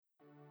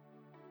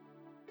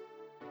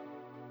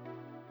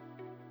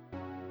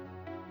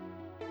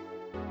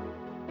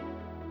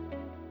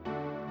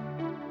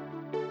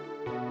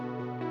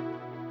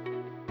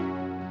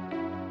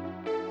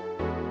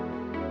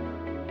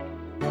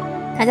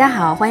大家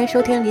好，欢迎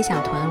收听理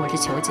想屯，我是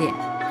球姐。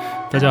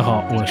大家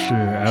好，我是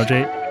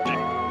LJ。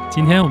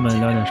今天我们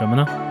聊点什么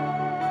呢？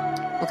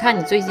我看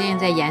你最近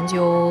在研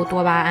究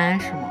多巴胺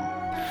是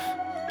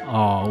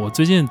吗？我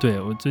最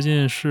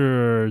近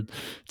是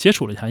接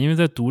触了一下，因为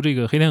在读这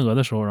个黑天鹅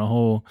的时候，然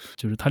后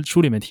就是他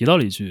书里面提到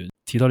了一句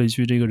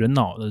这个人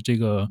脑的这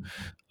个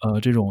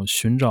这种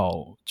寻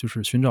找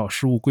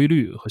事物规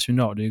律和寻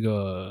找这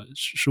个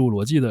事物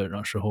逻辑的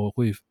时候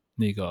会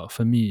那个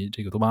分泌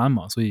这个多巴胺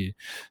嘛，所以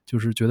就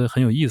是觉得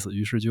很有意思，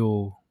于是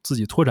就自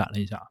己拓展了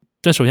一下。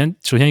但首先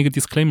一个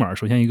disclaimer，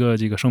 首先一个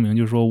这个声明，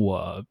就是说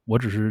我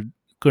只是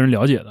个人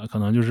了解的，可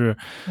能就是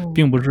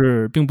并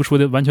不说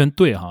的完全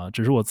对哈，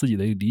只是我自己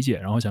的一个理解，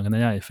然后想跟大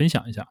家也分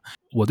享一下。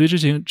我对这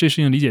事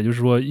情理解就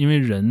是说，因为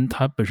人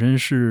他本身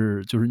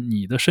就是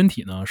你的身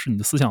体呢是你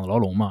的思想的牢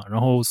笼嘛，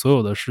然后所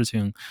有的事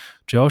情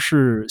只要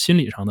是心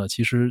理上的，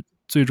其实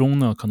最终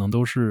呢可能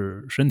都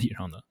是身体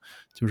上的，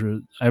就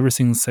是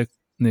everything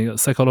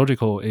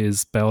psychological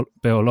is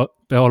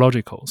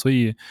biological， 所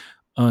以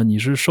你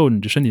是受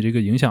你的身体这个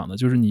影响的，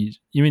就是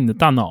因为你的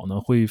大脑呢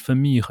会分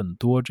泌很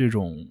多这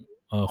种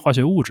化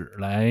学物质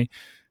来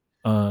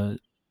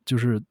就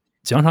是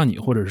奖赏你，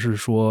或者是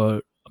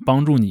说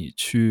帮助你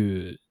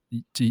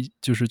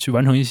就是去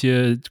完成一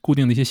些固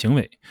定的一些行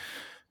为。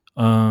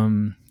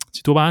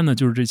多巴胺呢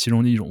就是这其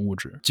中的一种物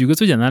质。举个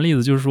最简单的例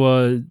子，就是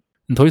说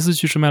你头一次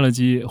去吃麦乐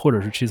鸡或者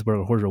是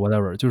cheeseburger 或者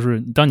whatever， 就是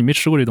当你没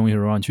吃过这东西的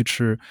时候，你去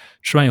吃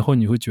完以后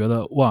你会觉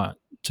得哇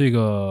这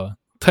个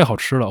太好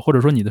吃了，或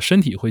者说你的身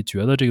体会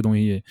觉得这个东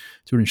西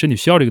就是你身体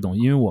需要这个东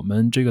西，因为我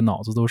们这个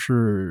脑子都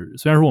是，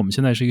虽然说我们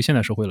现在是一个现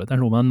代社会了，但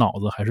是我们的脑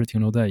子还是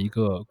停留在一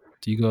个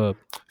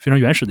非常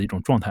原始的一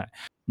种状态。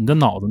你的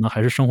脑子呢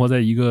还是生活在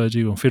一个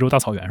这种非洲大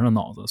草原上的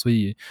脑子，所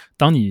以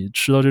当你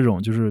吃到这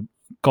种就是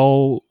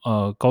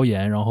高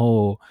盐然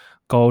后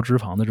高脂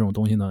肪的这种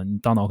东西呢，你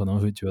大脑可能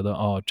会觉得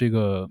这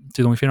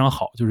东西非常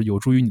好，就是有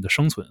助于你的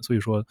生存，所以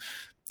说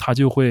它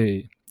就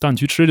会当你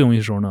去吃这东西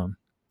的时候呢，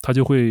它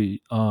就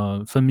会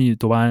分泌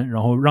多巴胺，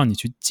然后让你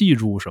去记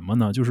住什么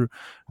呢？就是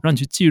让你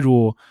去记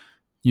住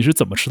你是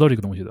怎么吃到这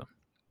个东西的，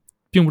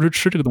并不是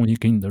吃这个东西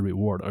给你的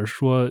reward， 而是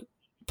说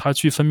它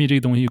去分泌这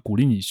个东西，鼓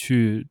励你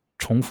去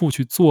重复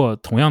去做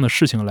同样的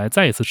事情，来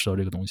再一次吃到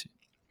这个东西。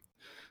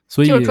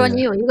所以就是说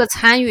你有一个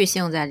参与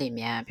性在里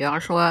面，比方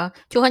说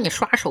就和你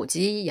刷手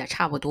机也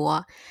差不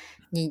多，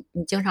你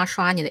经常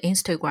刷你的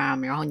Instagram，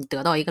 然后你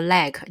得到一个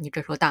like， 你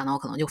这时候大脑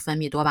可能就分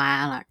泌多巴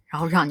胺了，然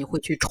后让你会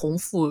去重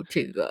复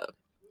这个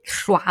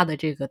刷的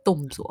这个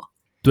动作。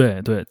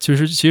对，其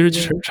实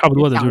差不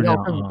多的就是这样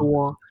想要更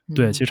多。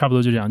对，其实差不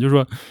多就这样，就是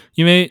说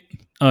因为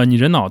你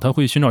人脑它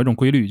会寻找一种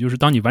规律，就是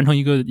当你完成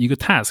一个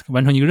task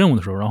完成一个任务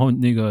的时候，然后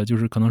那个就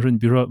是可能是你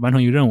比如说完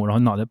成一个任务，然后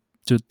脑袋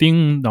就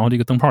叮，然后这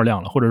个灯泡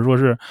亮了，或者说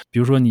是比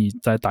如说你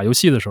在打游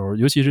戏的时候，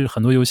尤其是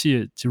很多游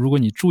戏，就如果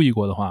你注意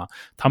过的话，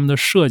他们的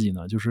设计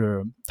呢，就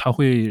是它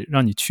会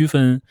让你区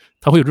分，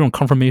它会有这种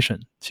confirmation。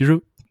其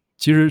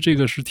实这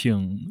个是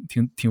挺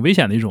危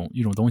险的一种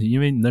东西，因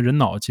为你的人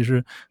脑其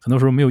实很多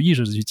时候没有意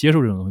识的去接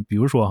受这种东西。比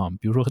如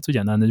说最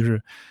简单的就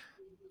是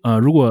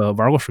如果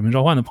玩过水命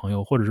召唤的朋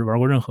友，或者是玩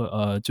过任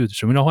何就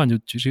水命召唤，就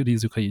举这个例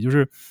子就可以，就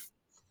是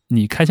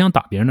你开枪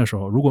打别人的时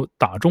候，如果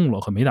打中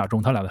了和没打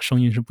中，他俩的声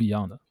音是不一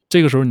样的。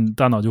这个时候你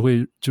大脑就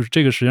会就是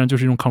这个实际上就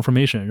是一种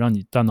confirmation， 让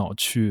你大脑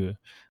去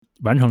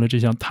完成了这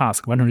项 task，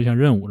 完成这项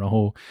任务，然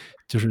后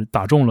就是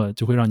打中了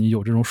就会让你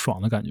有这种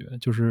爽的感觉，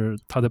就是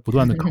它在不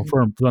断的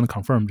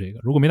confirm 这个。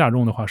如果没打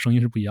中的话，声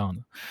音是不一样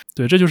的。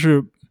对，这就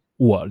是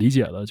我理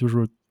解的，就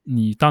是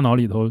你大脑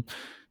里头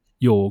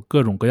有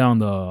各种各样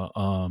的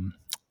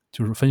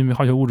就是分泌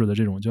化学物质的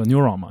这种叫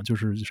neuron 嘛，就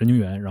是神经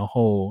元，然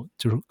后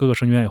就是各个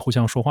神经元也互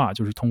相说话，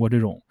就是通过这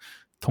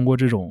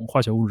种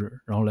化学物质，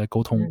然后来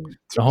沟通。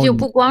然后就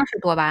不光是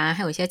多巴胺，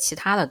还有一些其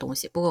他的东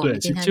西。不过我们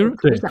今天就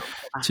主讲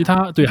其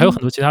他还有很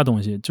多其他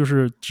东西，就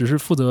是只是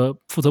负责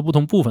不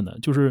同部分的。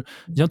就是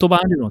你像多巴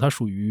胺这种，它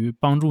属于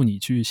帮助你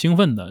去兴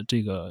奋的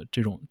这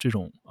种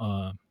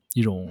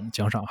一种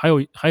奖赏，还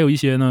有一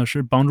些呢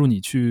是帮助你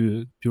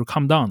去，比如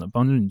calm down 的，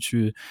帮助你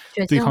去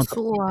对抗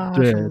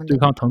对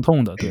抗疼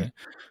痛的，对。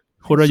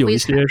或者有一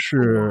些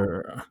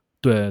是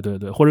对，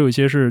或者有一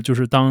些是就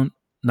是当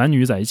男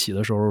女在一起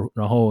的时候，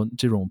然后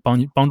这种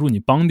帮助你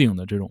bonding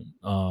的这种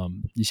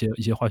一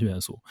些化学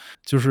元素，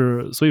就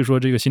是所以说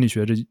这个心理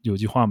学这有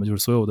句话嘛，就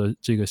是所有的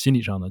这个心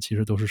理上的其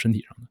实都是身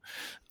体上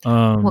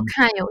的。我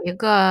看有一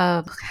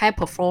个 high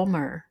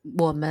performer，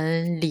 我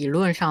们理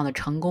论上的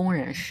成功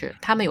人士，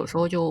他们有时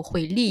候就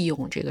会利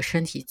用这个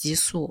身体激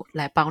素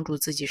来帮助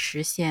自己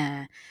实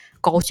现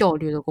高效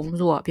率的工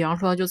作。比方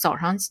说就早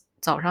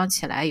上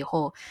起来以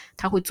后，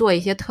他会做一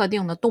些特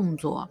定的动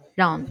作，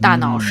让大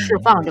脑释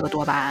放这个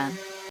多巴胺。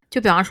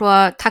就比方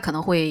说他可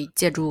能会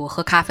借助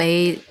喝咖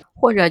啡，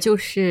或者就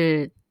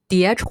是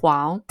叠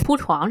床铺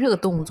床这个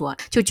动作，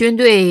就军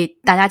队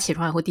大家起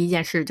床以后第一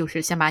件事就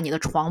是先把你的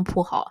床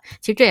铺好，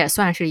其实这也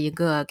算是一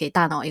个给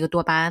大脑一个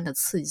多巴胺的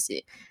刺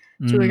激，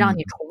就是让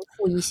你重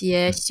复一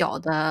些小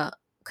的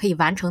可以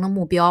完成的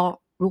目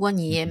标，如果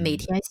你每嗯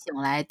天醒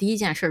来第一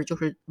件事就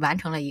是完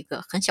成了一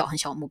个很小很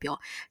小的目标，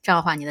这样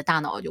的话，你的大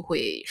脑就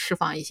会释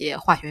放一些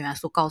化学元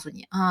素，告诉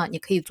你啊，你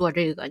可以做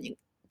这个，你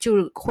就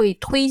是会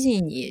推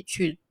进你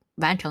去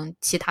完成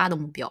其他的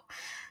目标。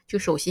就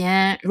首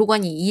先，如果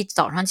你一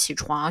早上起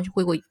床就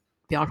会，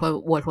比方说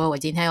我说我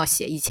今天要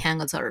写1000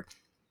个字儿，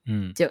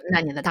嗯就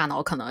那你的大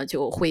脑可能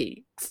就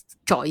会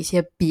找一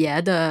些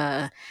别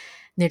的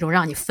那种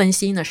让你分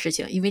心的事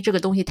情，因为这个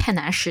东西太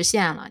难实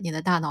现了，你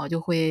的大脑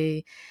就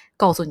会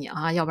告诉你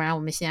啊，要不然我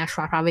们先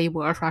刷刷微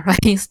博、刷刷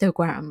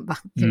Instagram 吧，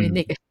因为嗯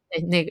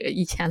那个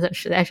1000字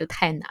实在是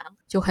太难了。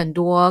就很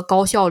多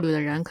高效率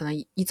的人，可能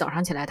一早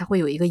上起来他会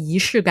有一个仪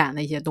式感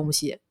的一些东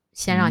西，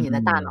先让你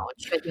的大脑嗯，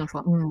确定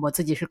说，我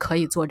自己是可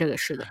以做这个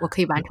事的，我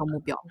可以完成目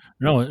标。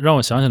让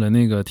我想起来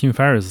那个 Tim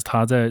Ferriss，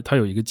他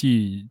有一个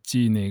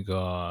记那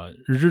个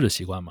日志的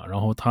习惯嘛，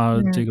然后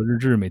他这嗯个日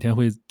志每天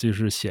会就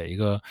是写一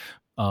个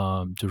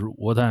就是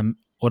what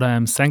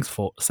I'm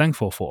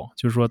thankful for，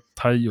就是说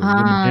他有一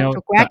个每天要就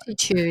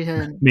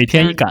gratitude 每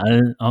天一 journal。感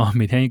恩啊，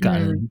每天一感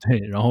嗯，恩，对，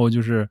然后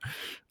就是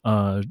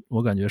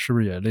我感觉是不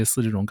是也类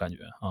似这种感觉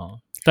啊？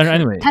但是 是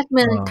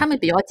，anyway，他们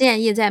比较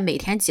建议在每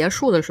天结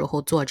束的时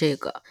候做这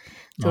个，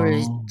就是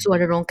哦做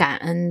这种感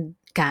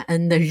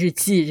恩的日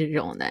记这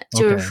种的。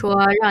就是，OK，说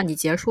让你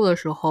结束的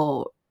时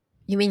候，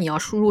因为你要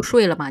入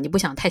睡了嘛，你不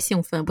想太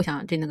兴奋，不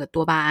想那个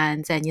多巴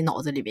胺在你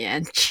脑子里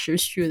面持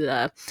续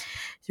的，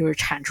就是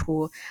产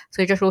出，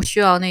所以这时候需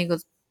要那个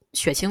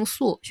血清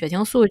素。血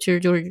清素其实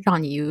就是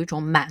让你有一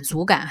种满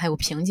足感，还有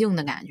平静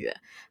的感觉。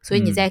所以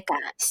你嗯在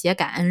写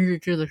感恩日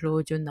志的时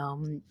候，就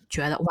能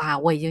觉得哇，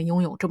我已经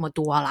拥有这么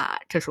多了。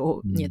这时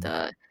候你嗯。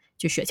的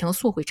就血清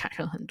素会产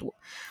生很多，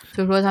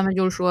所以说他们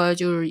就是说，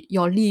就是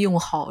要利用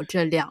好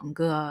这2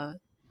个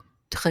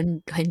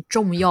很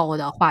重要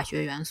的化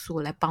学元素，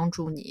来帮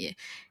助你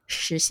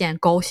实现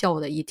高效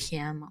的一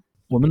天嘛。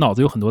我们脑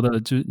子有很多的，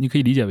就你可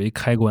以理解为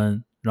开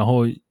关，然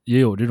后也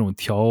有这种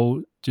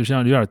就像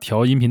有点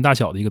调音频大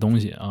小的一个东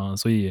西啊，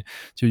所以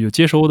就有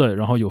接收的，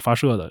然后有发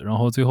射的，然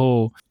后最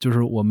后就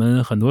是我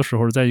们很多时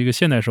候在一个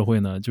现代社会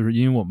呢，就是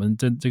因为我们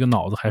这个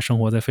脑子还生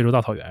活在非洲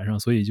大草原上，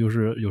所以就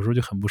是有时候就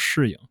很不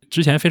适应。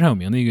之前非常有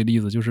名的一个例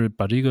子就是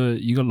把一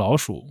个老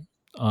鼠。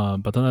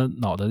把它的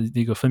脑的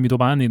那个分泌多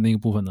巴胺的那个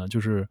部分呢，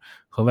就是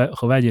和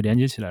外界连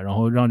接起来，然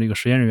后让这个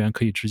实验人员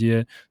可以直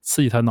接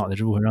刺激它脑袋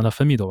这部分，让它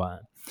分泌多巴胺。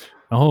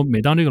然后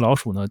每当这个老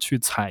鼠呢去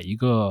踩一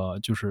个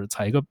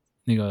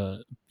那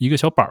个一个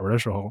小板儿的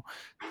时候，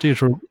这个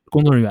时候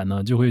工作人员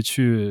呢就会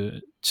去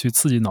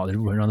刺激脑袋这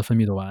部分，让它分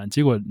泌多巴胺。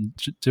结果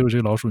这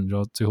个老鼠你知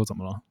道最后怎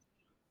么了？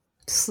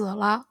死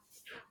了。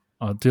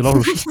啊，这老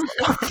鼠是死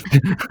了，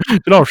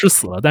这老鼠是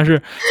死了，但是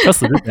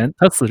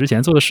他死之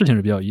前做的事情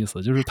是比较有意思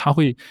的，就是他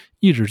会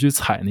一直去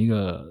踩那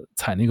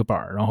个板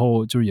儿，然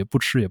后就是也不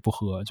吃也不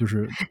喝，就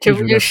是这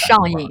不就一直在踩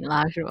那个板儿。上瘾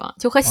了是吧？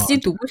就和啊，吸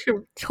毒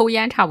是抽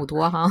烟差不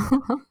多哈。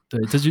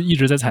对，他就一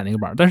直在踩那个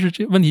板儿，但是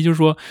问题就是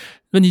说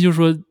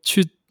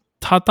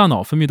他大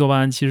脑分泌多巴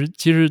胺，其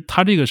实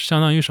他这个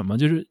相当于什么？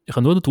就是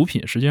很多的毒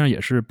品实际上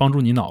也是帮助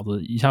你脑子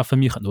一下分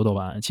泌很多多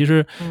巴胺。其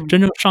实嗯。真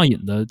正上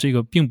瘾的这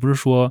个并不是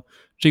说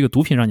这个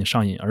毒品让你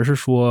上瘾，而是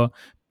说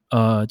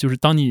就是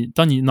当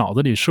你脑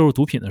子里摄入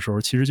毒品的时候，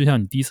其实就像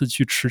你第一次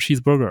去吃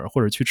cheeseburger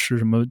或者去吃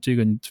什么这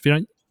个你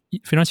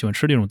非常喜欢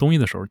吃这种东西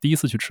的时候，第一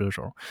次去吃的时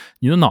候，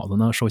你的脑子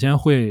呢首先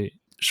会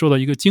受到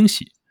一个惊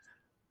喜，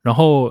然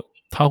后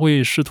他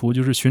会试图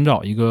就是寻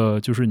找一个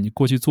就是你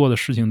过去做的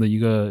事情的一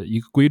个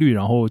规律，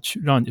然后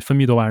去让你分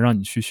泌多巴胺，让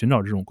你去寻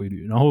找这种规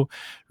律。然后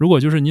如果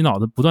就是你脑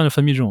子不断的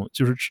分泌这种，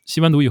就是吸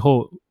完毒以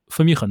后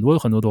分泌很多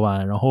很多多巴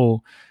胺，然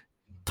后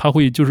他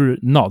会就是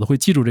你脑子会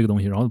记住这个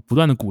东西，然后不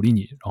断的鼓励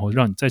你，然后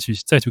让你再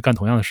去干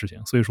同样的事情。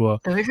所以说，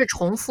等于是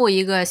重复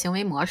一个行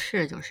为模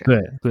式，对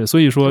对，所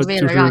以就是为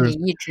说就是了让你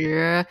一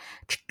直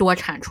多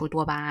产出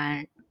多巴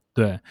胺，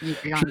对，一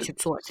直让你去是，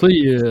做这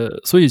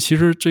个。所以其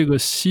实这个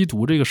吸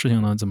毒这个事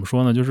情呢，怎么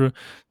说呢？就是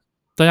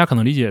大家可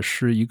能理解它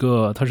是一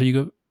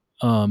个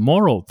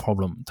moral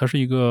problem，它是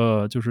一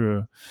个就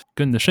是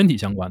跟你的身体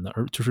相关的，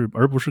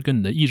而不是跟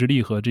你的意志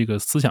力和这个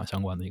思想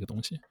相关的一个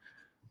东西。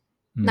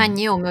嗯，那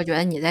你有没有觉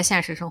得你在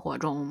现实生活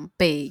中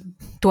被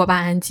多巴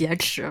胺劫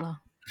持了？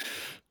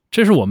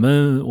这是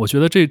我觉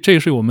得这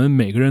是我们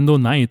每个人都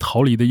难以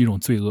逃离的一种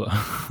罪恶。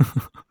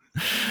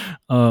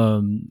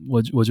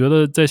我觉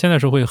得在现代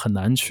社会很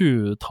难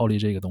去逃离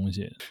这个东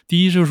西。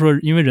第一就是说，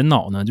因为人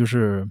脑呢，就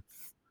是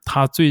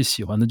他最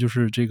喜欢的就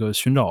是这个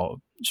寻找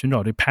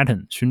这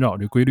pattern，寻找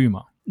这规律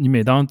嘛。你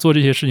每当做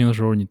这些事情的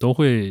时候，你都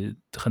会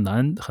很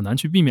难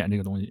去避免这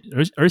个东西。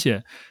而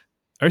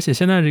且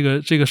现在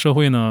这个社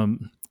会呢，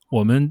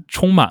我们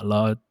充满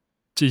了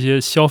这些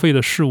消费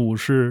的事物，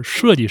是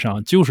设计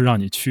上就是让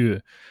你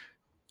去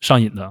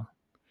上瘾的。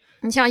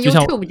你像 就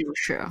像 YouTube 就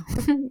是。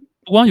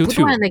不光 不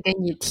断 YouTube，的给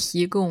你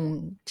提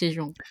供这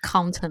种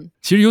content。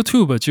其实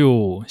YouTube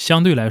就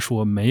相对来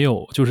说没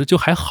有，就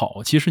还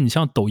好。其实你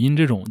像抖音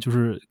这种，就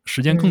是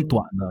时间更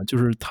短的，就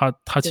是它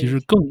其对，实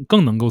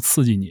更能够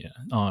刺激你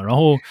啊。然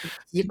后是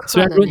即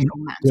虽然说你刻的那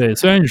种满足对，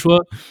虽感。然你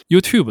说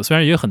YouTube 虽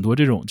然也有很多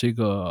这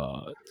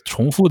个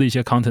重复的一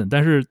些 content，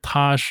但是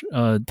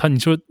你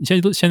说你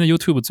现在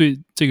YouTube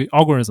这个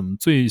algorithm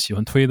最喜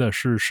欢推的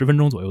是10分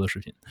钟左右的视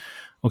频。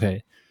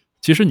OK，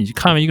其实你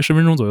看完一个10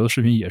分钟左右的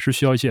视频，也是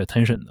需要一些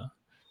attention 的。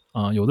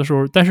有的时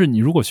候，但是你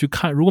如果去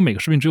看，如果每个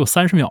视频只有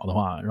30秒的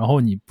话，然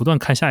后你不断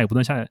看下一个，不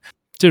断下一个，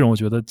这种我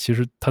觉得其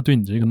实它对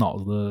你这个脑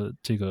子的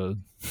这个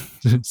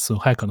损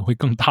害可能会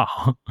更大，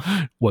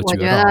我我觉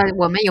得觉得啊。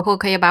我们以后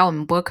可以把我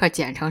们播客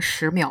剪成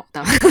10秒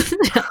的，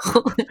然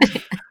后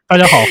大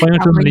家好，欢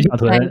迎收听理一想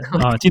屯天可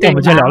啊，今天对，我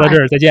们先聊到这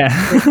儿，再见。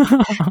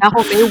对，然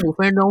后每5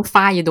分钟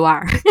发一段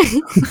儿。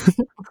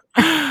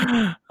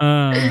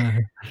嗯，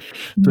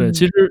对，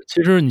其嗯，实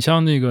其实你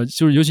像那个，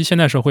就是尤其现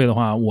代社会的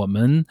话，我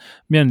们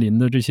面临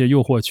的这些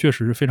诱惑确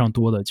实是非常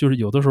多的。就是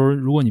有的时候，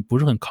如果你不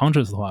是很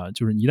conscious 的话，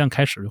就是你一旦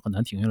开始就很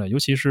难停下来。尤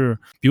其是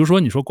比如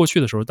说你说过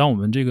去的时候，当我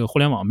们这个互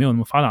联网没有那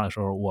么发达的时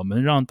候，我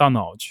们让大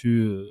脑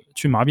去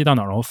麻痹大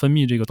脑，然后分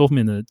泌这个多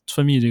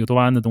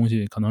巴胺的东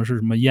西，可能是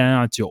什么烟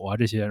啊、酒啊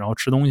这些，然后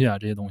吃东西啊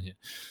这些东西。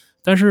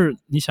但是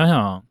你想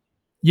想，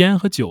烟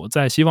和酒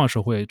在西方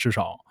社会至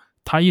少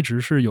它一直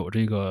是有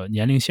这个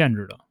年龄限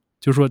制的。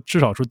就是说至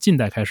少说近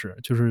代开始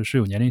是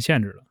有年龄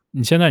限制的。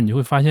你现在你就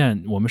会发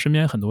现，我们身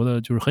边很多的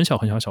就是很小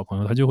很小小朋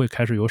友，他就会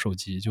开始有手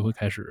机，就会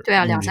开始对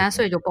啊，用这些东西。2、3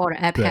岁就抱着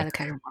对 iPad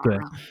开始玩对，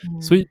了。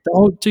所以然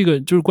后这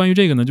个就是关于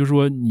这个呢，就是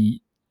说你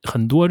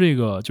很多这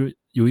个就是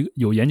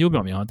有研究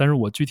表明啊，但是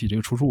我具体这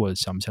个出处我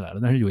想不起来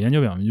了，但是有研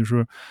究表明就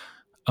是，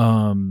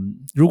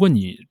如果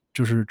你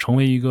就是成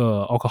为一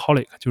个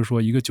alcoholic，就是说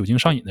一个酒精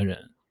上瘾的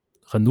人，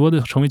很多的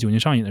成为酒精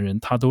上瘾的人，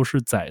他都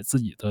是在自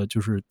己的就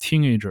是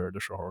teenager 的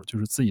时候，就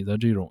是自己的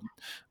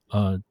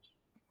呃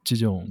这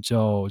种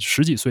叫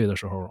十几岁的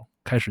时候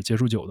开始接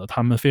触酒的，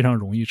他们非常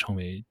容易成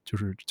为就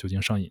是酒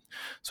精上瘾。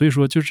所以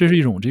说，就这是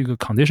一种这个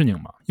conditioning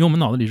嘛，因为我们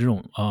脑子里这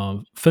种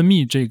分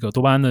泌这个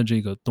多巴胺的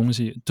这个东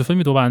西，就分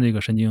泌多巴胺这个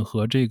神经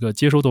和这个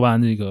接收多巴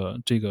胺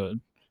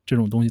这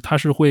种东西，它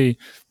是会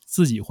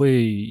自己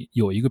会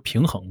有一个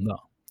平衡的。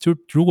就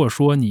如果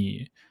说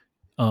你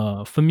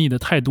分泌的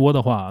太多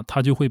的话，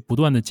它就会不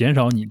断的减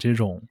少你这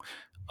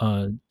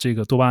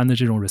个多巴胺的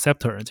这种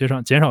receptor，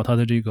减少它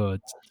的这个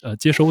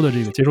接收的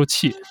这个接收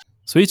器。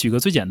所以举个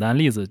最简单的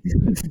例子，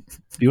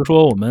比如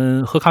说我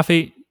们喝咖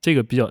啡，这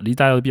个离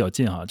大家都比较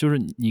近哈，就是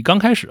你刚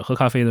开始喝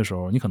咖啡的时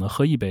候，你可能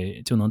喝一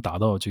杯就能达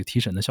到这个提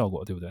神的效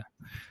果，对不对？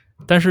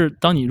但是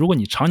如果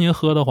你常年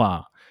喝的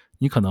话，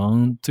你可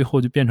能最后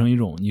就变成一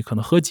种，你可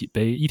能喝几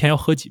杯，一天要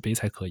喝几杯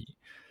才可以。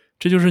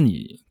这就是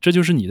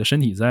你的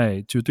身体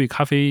就对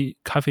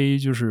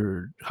就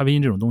是咖啡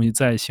因这种东西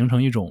在形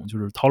成一种就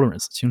是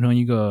tolerance，形成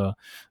一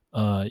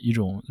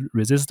种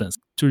resistance，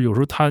就是有时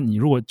候你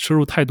如果摄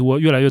入太多，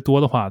越来越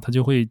多的话，它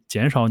就会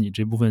减少你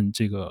这部分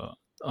这个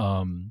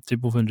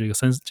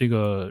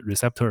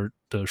receptor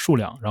的数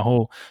量，然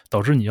后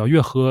导致你要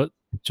越喝，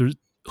就是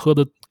喝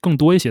的更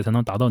多一些，才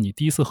能达到你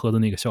第一次喝的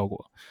那个效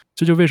果。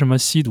这就为什么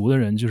吸毒的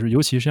人，就是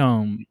尤其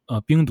像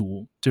冰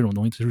毒这种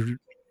东西，就是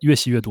越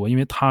吸越多，因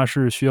为它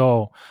是需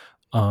要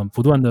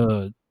不断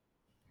的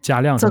加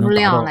量才能增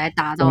达到量来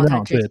达增量，到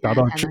它之对，达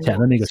到前才能之前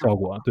的那有的效个效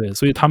果，果。对，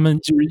所以他们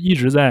就是一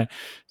直在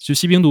就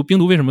吸冰毒。冰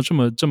毒为什么这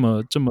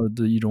么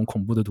的一种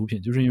恐怖的毒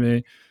品，就是因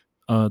为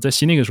在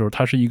吸那个时候，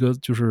它是一个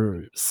就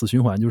是死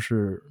循环，就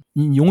是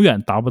你永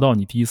远达不到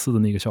你第一次的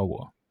那个效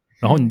果，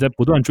然后你在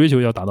不断追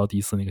求要达到第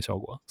一次那个效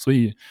果，所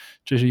以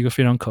这是一个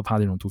非常可怕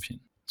的一种毒品。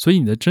所以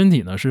你的身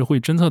体呢是会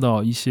侦测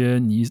到一些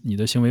你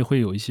的行为会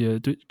有一些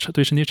对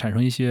身体产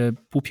生一些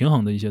不平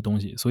衡的一些东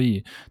西，所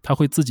以它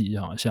会自己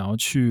想要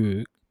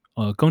去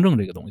更正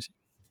这个东西。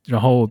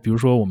然后比如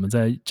说我们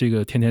在这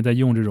个天天在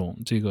用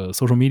这个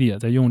social media，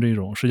 在用这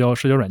种社交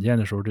软件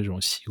的时候，这种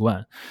习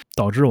惯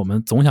导致我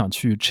们总想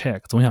去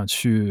check， 总想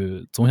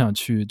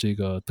去这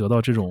个得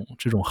到这种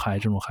嗨，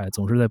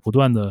总是在不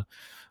断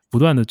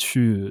的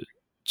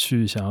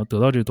去想要得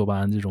到这个多巴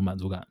胺这种满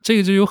足感。这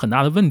个就有很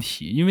大的问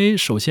题，因为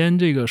首先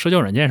这个社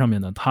交软件上面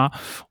呢，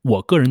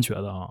我个人觉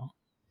得啊，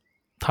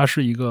他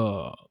是一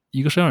个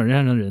社交软件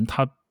上的人，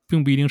他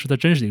并不一定是他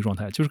真实的一个状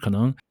态，就是可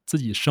能自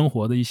己生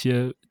活的一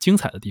些精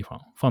彩的地方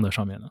放在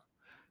上面的。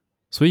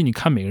所以你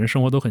看每个人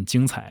生活都很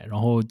精彩，然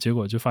后结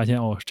果就发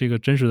现哦，这个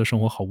真实的生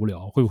活好无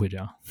聊，会不会这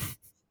样？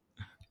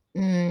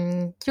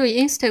就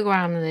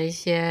Instagram 的一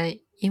些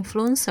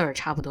influencer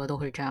差不多都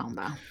会这样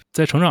吧。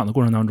在成长的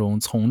过程当中，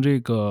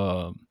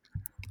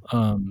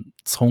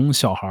从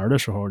小孩的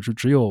时候就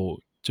只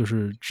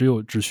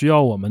需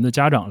要我们的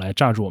家长来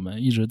榨住我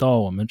们，一直到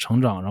我们成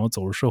长，然后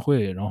走入社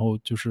会，然后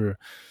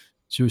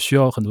就需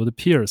要很多的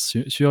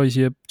peers，需要一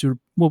些就是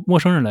陌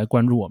生人来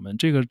关注我们。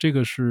这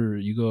个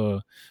是一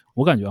个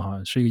我感觉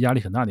哈是一个压力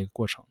很大的一个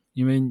过程，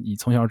因为你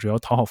从小只要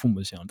讨好父母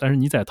就行，但是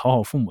你在讨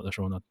好父母的时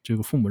候呢，这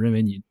个父母认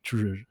为你就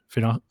是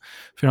非常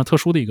非常特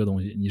殊的一个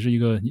东西，你是一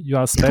个 you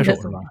are 特别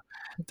special 是吧？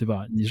对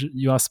吧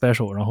？you are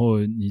special，然后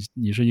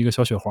你是一个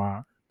小雪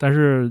花，但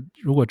是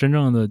如果真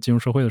正的进入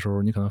社会的时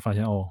候，你可能发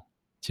现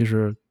其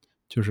实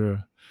就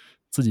是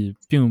自己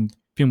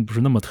并不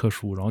是那么特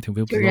殊，然后挺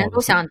微不就足道的。人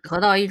都想得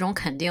到一种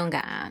肯定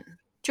感，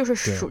就是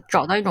对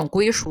找到一种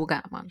归属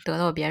感嘛，得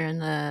到别人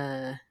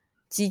的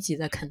积极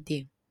的肯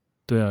定。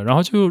对啊，然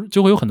后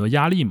就会有很多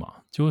压力嘛，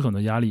就会有很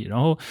多压力。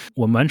然后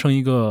我们完成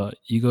一个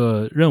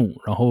任务，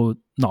然后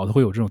脑子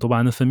会有这种多巴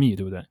胺的分泌，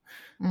对不对？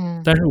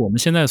但是我们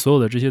现在所有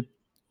的这些，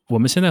我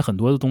们现在很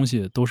多的东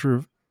西都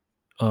是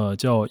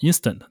叫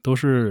instant，都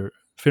是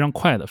非常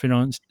快的、非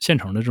常现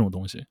成的这种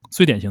东西。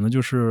最典型的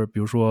就是比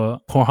如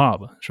说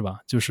Pornhub 是吧？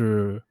就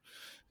是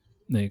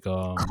那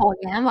个考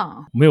研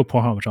网，没有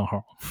Pornhub 账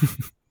号，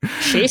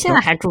谁现在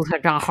还注册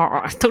账号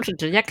啊？都是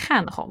直接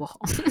看的好不好？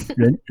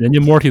人家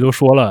Morty 都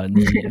说了，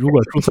你如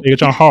果注册一个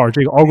账号，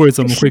这个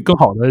algorithm 会更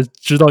好的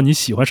知道你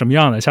喜欢什么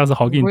样的，下次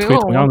好给你不用，推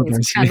同我样的东西。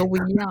每次看都不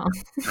一样，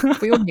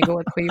不用你给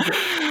我推过。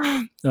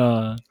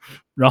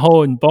然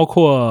后你包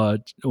括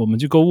我们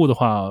去购物的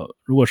话，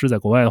如果是在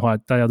国外的话，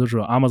大家都知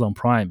道 Amazon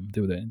Prime，对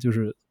不对？就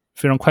是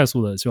非常快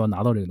速的就要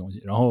拿到这个东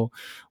西。然后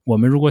我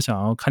们如果想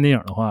要看电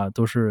影的话，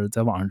都是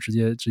在网上直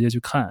接去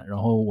看。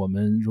然后我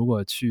们如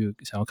果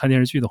想要看电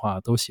视剧的话，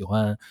都喜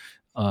欢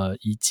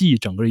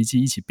整个一季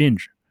一起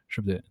binge，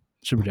是不对？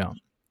是不是这样？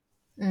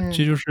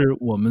这就是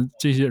我们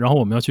这些，然后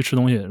我们要去吃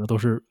东西，都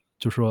是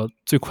就是说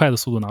最快的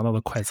速度拿到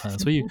的快餐，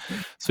所以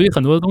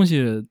很多东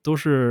西都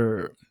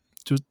是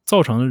就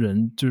造成了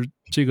人就是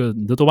这个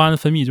你的多巴胺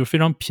分泌就非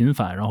常频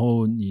繁，然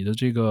后你的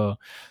这个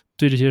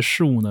对这些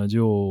事物呢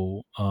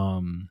就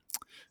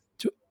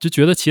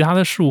觉得其他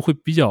的事物会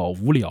比较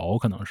无聊，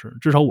可能是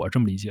至少我这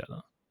么理解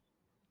的，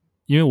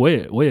因为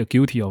我也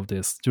guilty of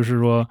this， 就是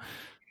说。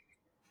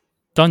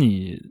当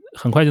你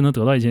很快就能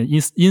得到一些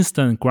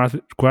instant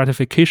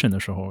gratification 的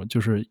时候，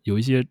就是有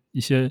一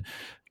些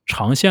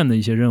长线的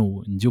一些任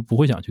务，你就不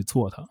会想去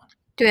做它。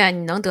对啊，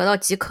你能得到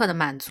即刻的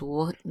满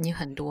足，你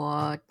很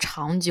多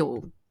长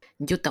久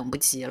你就等不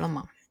及了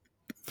嘛。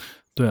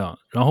对啊，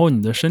然后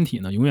你的身体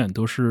呢，永远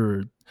都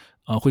是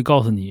会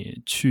告诉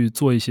你去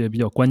做一些比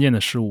较关键的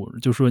事物，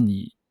就是说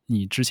你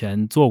之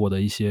前做过的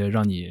一些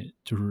让你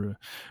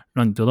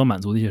得到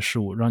满足的一些事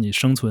物，让你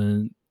生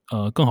存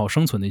更好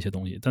生存的一些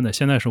东西。但在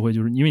现代社会，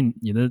就是因为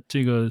你的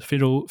这个非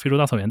洲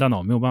大草原大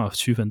脑没有办法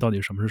区分到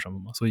底什么是什么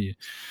嘛，所以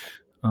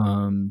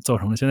造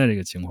成了现在这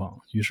个情况。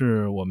于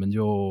是我们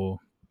就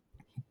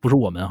不是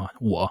我们哈，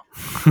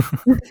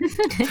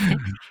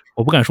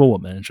我不敢说我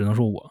们，只能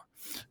说我。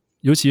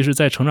尤其是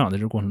在成长的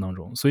这个过程当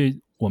中，所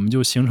以我们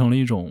就形成了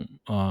一种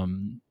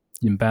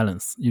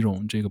imbalance，一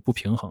种这个不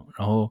平衡，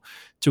然后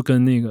就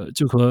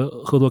和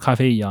喝多咖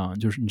啡一样，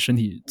就是你身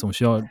体总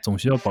需要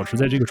保持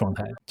在这个状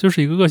态，就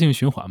是一个恶性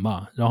循环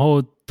吧。然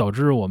后导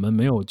致我们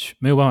没有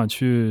办法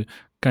去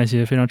干一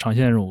些非常长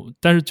线的任务，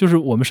但是就是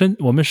我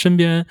们身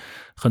边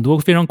很多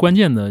非常关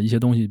键的一些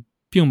东西，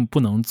并不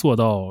能做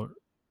到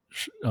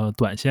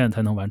短线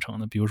才能完成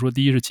的。比如说，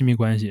第一是亲密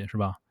关系，是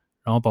吧？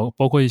然后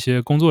包括一些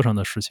工作上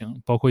的事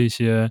情，包括一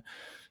些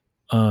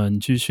你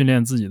去训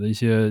练自己的一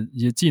些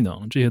技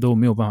能，这些都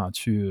没有办法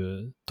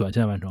去短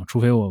线完成，除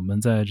非我们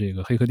在这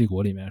个《黑客帝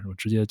国》里面是吧，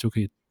直接就可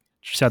以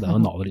下载到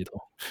脑子里头。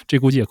这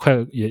估计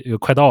也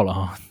快到了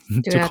哈，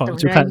对啊，等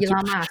着伊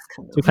拉马斯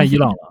克就看伊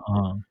朗了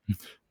啊。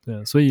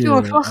对，所以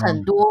就是说，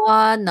很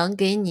多能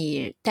给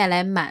你带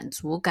来满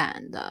足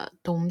感的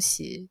东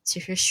西，其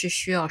实是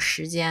需要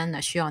时间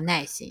的，需要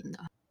耐心的。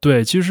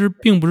对，其实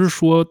并不是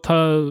说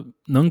它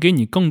能给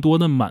你更多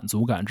的满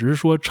足感，只是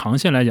说长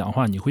线来讲的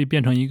话，你会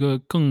变成一个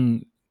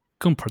更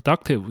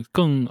productive、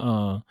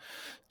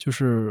就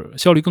是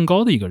效率更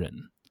高的一个人，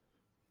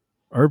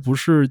而不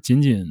是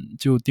仅仅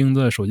就盯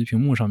在手机屏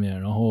幕上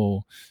面，然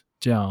后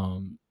这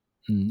样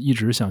一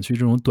直想去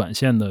这种短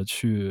线的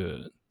去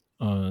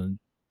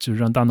就是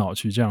让大脑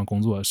去这样工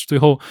作。最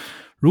后，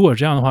如果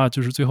这样的话，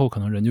就是最后可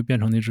能人就变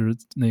成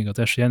那个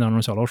在实验当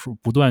中小老鼠，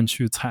不断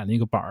去踩那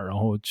个板儿，然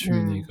后去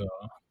那个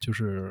就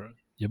是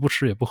也不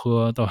吃也不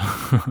喝到。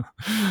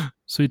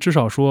所以至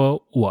少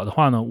说我的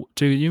话呢，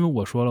这个因为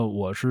我说了，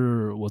我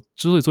之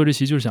所以做这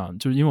期，就是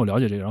因为我了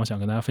解这个，然后想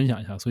跟大家分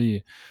享一下，所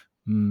以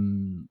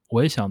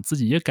我也想自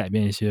己也改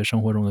变一些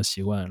生活中的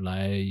习惯，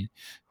来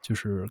就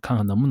是看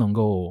看能不能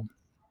够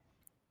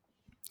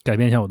改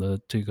变一下我的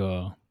这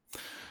个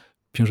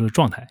平时的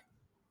状态。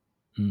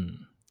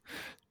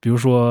比如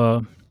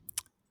说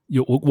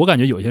我感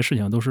觉有一些事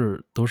情都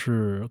是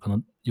可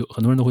能有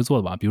很多人都会做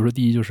的吧。比如说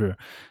第一就是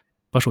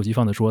把手机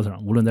放在桌子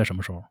上，无论在什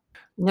么时候。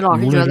你老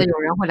是觉得有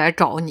人会来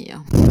找你。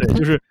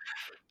对，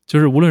就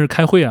是无论是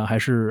开会啊，还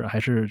是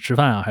吃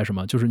饭啊，还是什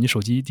么，就是你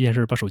手机第一件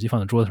事把手机放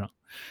在桌子上。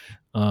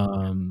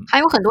还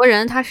有很多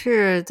人他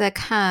是在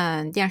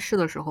看电视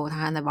的时候，他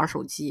还在玩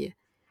手机。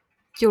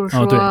就是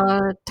说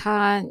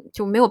他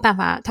就没有办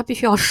法，他必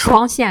须要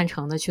双线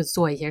程的去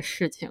做一些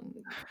事情。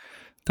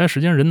但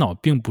实际上人脑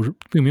并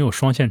没有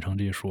双线程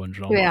这一说，你知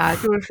道吗？对啊，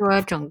就是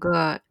说整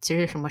个其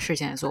实什么事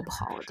情也做不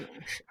好，真的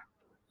是。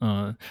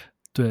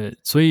对，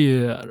所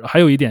以还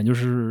有一点就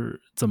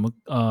是怎么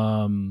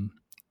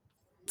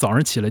早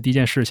上起来第一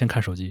件事先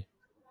看手机。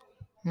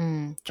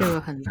这个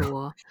很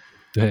多。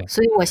对，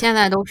所以我现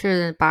在都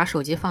是把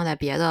手机放在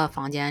别的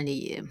房间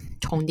里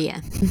充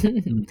电。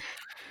嗯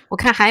我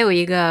看还有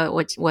一个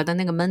我的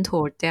那个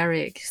mentor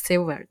Derek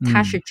Silver，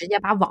他是嗯直接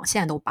把网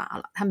线都拔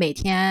了。他每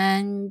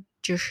天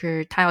就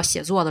是他要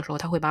写作的时候，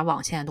他会把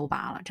网线都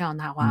拔了，这样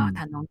的话嗯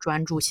他能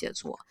专注写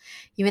作。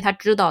因为他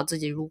知道自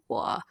己如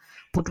果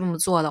不这么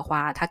做的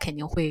话，他肯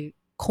定会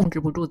控制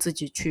不住自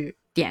己去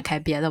点开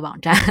别的网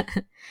站。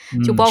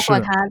就嗯，包括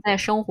是。他在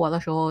生活的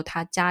时候，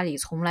他家里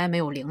从来没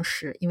有零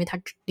食，因为他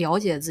了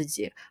解自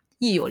己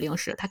一有零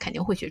食他肯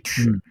定会去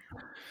吃，嗯。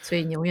所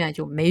以宁愿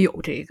就没有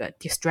这个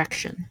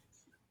distraction。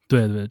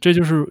对对，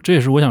这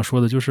也是我想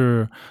说的，就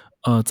是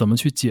怎么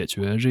去解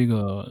决这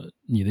个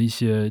你的一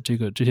些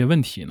这些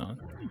问题呢？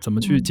怎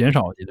么去嗯，减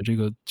少你的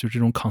就这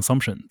种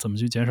consumption？怎么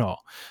去减少？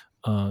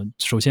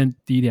首先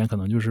第一点可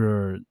能就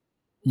是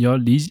你要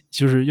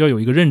就是要有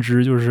一个认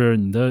知，就是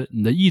你的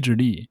意志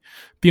力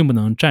并不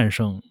能战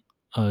胜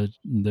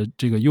你的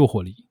这个诱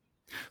惑力，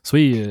所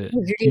以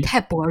意志力太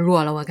薄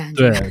弱了，我感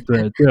对觉。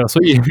对对啊，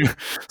所以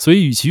所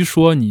以与其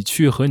说你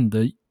去和你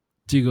的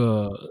这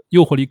个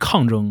诱惑力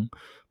抗争，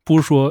不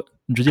如说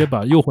你直接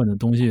把诱惑你的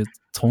东西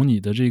从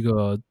你的这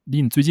个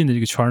离你最近的这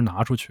个圈儿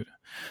拿出去。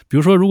比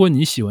如说，如果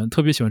你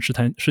特别喜欢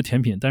吃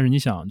甜品，但是你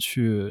想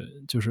去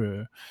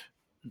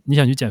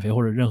减肥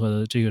或者任何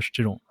的这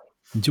种，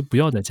你就不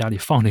要在家里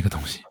放这个东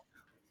西。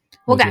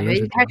我觉我感觉得是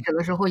这样。一开始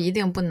的时候一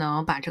定不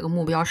能把这个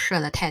目标设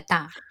得太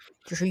大，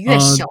就是越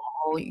小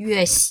嗯，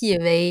越细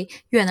微，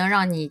越能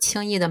让你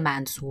轻易的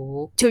满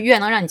足，就越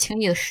能让你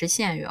轻易的实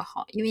现越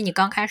好。因为你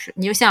刚开始，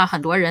你就像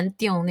很多人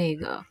定那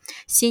个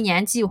新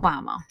年计划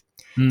嘛，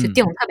就嗯，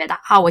定得特别大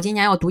啊，我今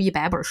年要读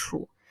100本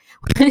书。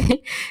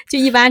就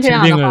一般这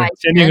样的话，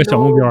先定个人都小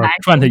目标完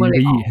赚他成不了。1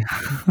个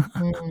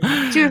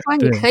亿。就是说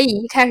你对，可以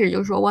一开始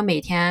就说我每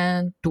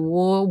天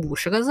读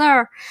50个字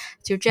儿，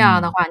就这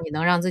样的嗯话，你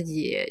能让自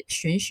己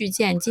循序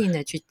渐进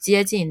的去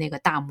接近那个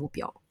大目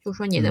标。就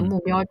说你的嗯，目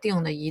标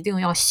定的一定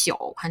要小，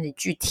还得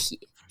具体，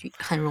就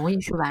很容易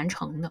去完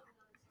成的。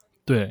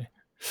对。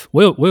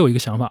我有一个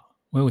想法，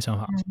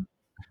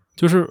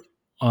就是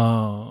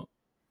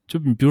就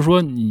你比如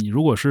说，你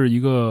如果是一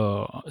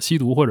个吸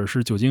毒或者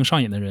是酒精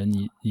上瘾的人，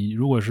你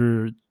如果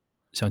是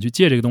想去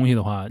戒这个东西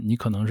的话，你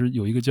可能是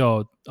有一个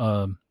叫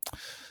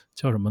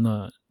什么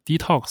呢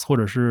？detox 或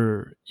者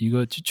是一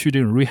个去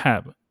这种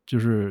rehab，就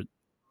是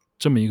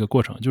这么一个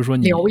过程。就是说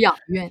疗养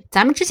院，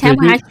咱们之前对，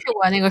不还去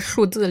过那个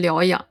数字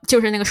疗养，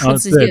就是那个数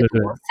字戒毒，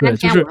对对对对，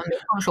就3天我是们没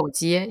碰手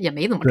机，也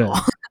没怎么着。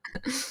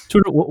对，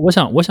就是我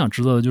想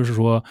知道的就是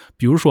说，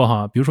比如说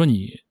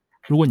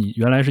如果你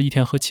原来是一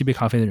天喝7杯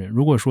咖啡的人，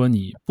如果说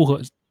你不喝，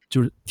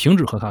就是停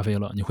止喝咖啡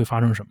了，你会发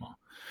生什么？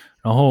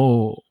然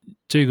后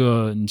这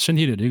个你身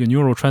体里的这个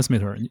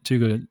neurotransmitter，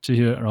这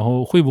些，然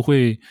后会不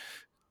会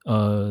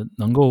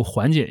能够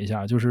缓解一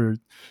下，就是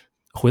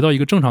回到一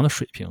个正常的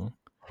水平？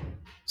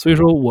所以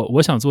说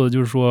我想做的就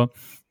是说，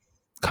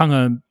看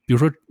看，比如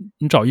说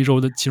你找一周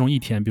的其中一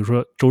天，比如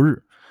说周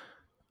日，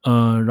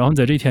然后你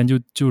在这一天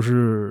就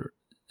是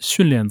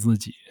训练自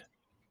己，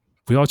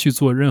不要去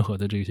做任何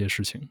的这些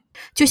事情。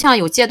就像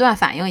有戒断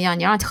反应一样，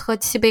你让喝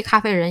7杯咖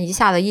啡的人一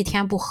下子一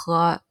天不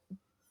喝，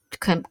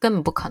根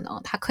本不可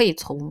能。他可以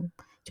从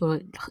就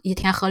是一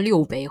天喝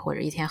6杯或者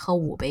一天喝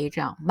5杯，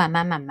这样慢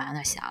慢慢慢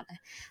的下来，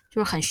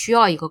就是很需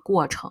要一个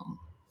过程。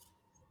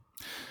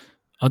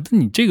啊，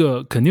你这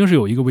个肯定是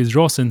有一个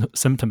withdrawal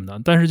symptom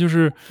的，但是就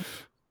是，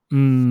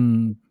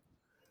嗯，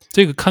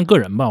这个看个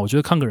人吧，我觉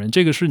得看个人，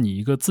这个是你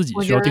一个自己需要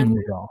我觉得定的目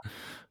标。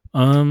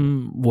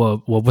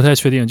我不太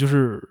确定，就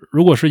是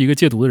如果是一个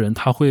戒毒的人，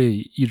他会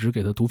一直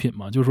给他毒品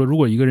吗？就是说，如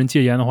果一个人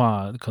戒烟的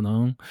话，可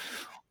能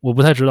我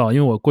不太知道，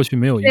因为我过去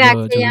没有一对啊，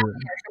个就是，戒烟不也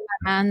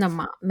是慢慢的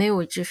嘛，没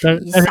有就但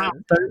是一下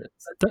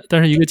子。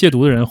但是一个戒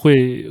毒的人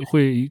会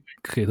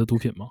给他毒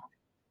品吗？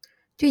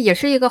就也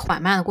是一个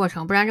缓慢的过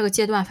程，不然这个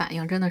戒断反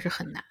应真的是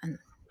很难。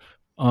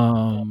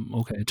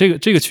OK，这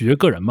个取决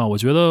个人吧。我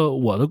觉得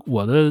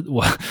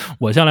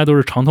我向来都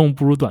是长痛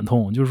不如短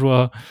痛，就是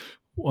说，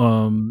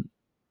嗯，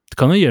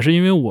可能也是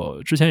因为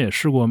我之前也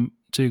试过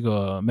这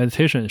个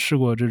meditation，试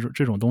过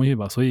这种东西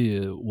吧，所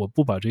以我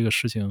不把这个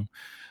事情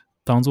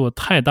当做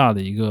太大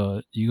的一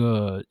个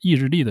意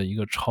志力的一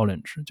个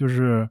challenge，就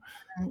是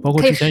包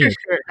括可以之前也试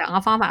试两个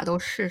方法都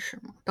试试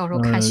嘛，到时候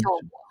看效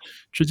嗯，果。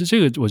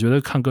这个我觉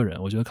得看个人，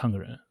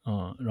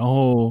然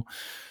后，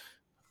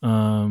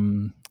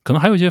可能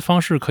还有一些方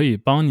式可以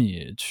帮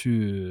你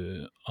去，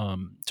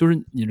就是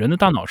你人的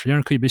大脑实际上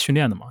是可以被训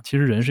练的嘛。其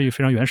实人是一个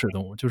非常原始的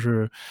动物，就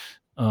是，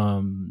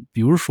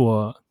比如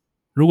说，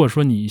如果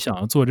说你想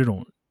要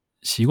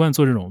习惯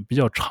做这种比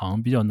较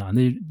长、比较难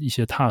的一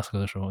些 task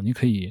的时候，你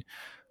可以，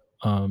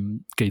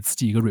给自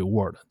己一个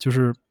reward，就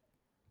是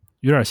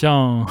有点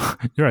像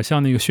有点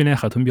像那个训练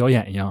海豚表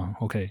演一样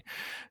，OK，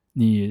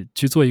你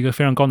去做一个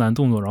非常高难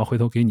动作，然后回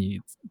头给你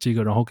这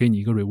个，然后给你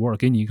一个 reward，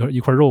给你一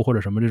块肉或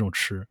者什么这种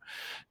吃，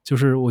就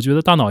是我觉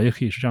得大脑也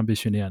可以是这样被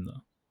训练的。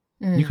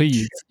嗯，你可以是。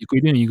自己规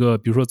定一个，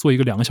比如说做一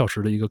个2个小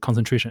时的一个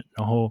concentration，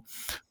然后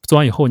做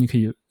完以后，你可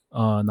以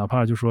哪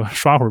怕就说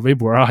刷会儿微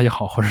博啊也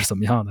好，或者怎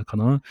么样的，可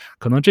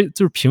能这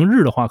就是平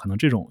日的话，可能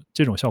这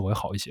种效果会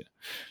好一些。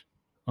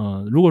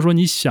如果说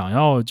你想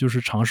要就是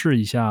尝试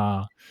一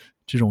下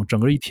这种整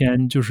个一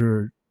天就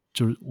是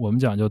我们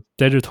讲叫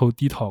digital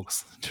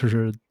detox，就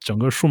是整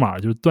个数码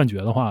就是断绝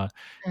的话，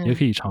也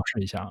可以尝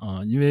试一下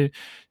啊。因为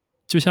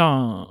就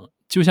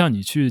像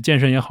你去健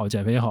身也好，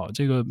减肥也好，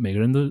这个每个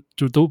人的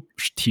都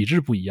体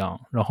质不一样，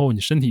然后你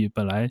身体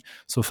本来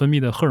所分泌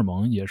的荷尔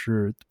蒙也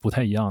是不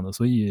太一样的，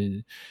所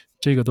以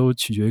这个都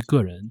取决于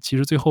个人。其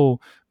实最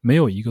后没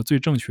有一个最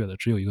正确的，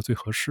只有一个最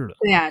合适的。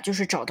对呀，就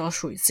是找到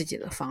属于自己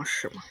的方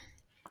式嘛。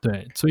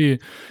对，所以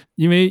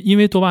因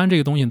为多巴胺这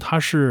个东西，它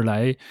是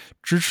来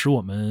支持我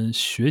们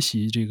学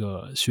习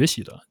的，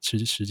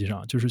实际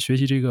上就是学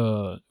习这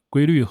个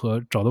规律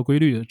和找到规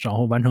律，然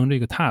后完成这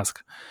个 task。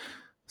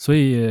所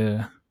以，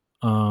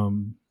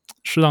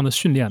适当的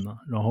训练呢，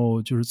然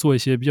后就是做一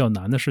些比较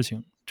难的事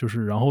情，就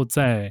是然后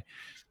在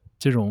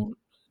这种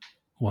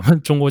我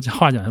们中国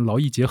话讲劳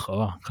逸结合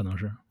吧，可能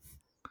是。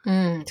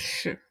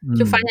是，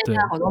就发现现对。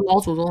在好多老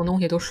祖宗的东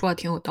西都说的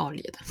挺有道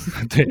理的。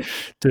对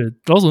对，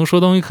老祖宗说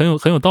东西很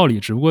有道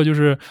理，只不过就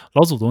是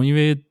老祖宗因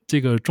为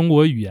这个中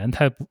国语言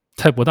太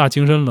博大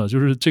精深了，就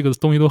是这个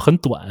东西都很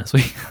短，所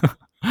以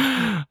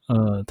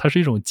它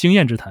是一种经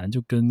验之谈，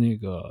就跟那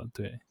个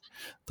对，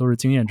都是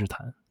经验之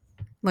谈。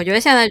我觉得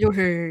现在就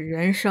是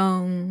人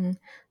生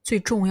最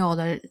重要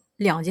的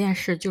2件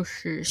事，就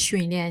是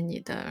训练你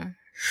的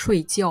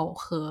睡觉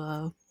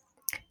和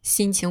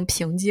心情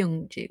平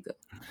静，这个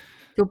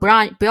就不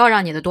要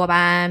让你的多巴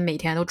胺每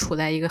天都处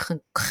在一个很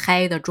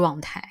嗨的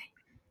状态。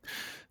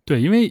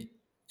对，因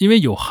为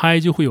有 high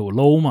就会有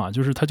low 嘛，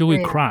就是它就会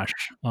对呀 crash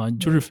啊，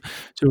就是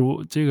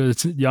这个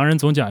洋人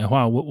总讲一句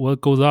话，what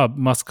goes up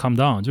must come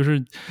down，就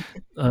是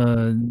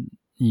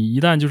你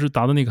一旦就是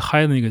达到那个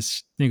high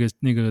的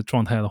那个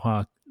状态的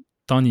话，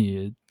当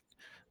你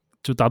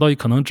就达到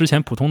可能之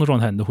前普通的状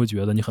态，你都会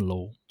觉得你很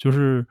low，就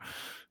是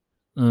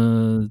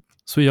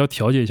所以要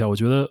调节一下。我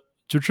觉得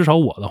就至少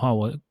我的话，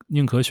我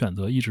宁可选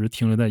择一直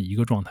停留在一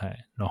个状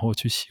态，然后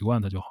去习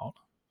惯它就好了，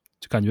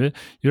就感觉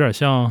有点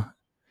像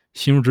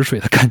心如止水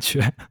的感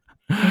觉。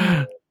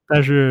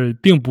但是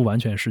并不完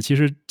全是，其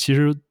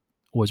实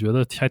我觉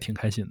得还挺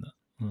开心的。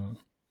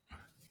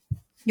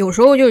有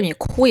时候就是你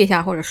哭一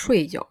下或者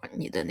睡一觉，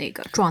你的那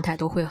个状态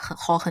都会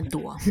好很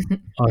多。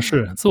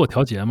是自我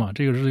调节嘛，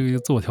这个是一个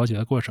自我调节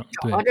的过程。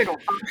找到这种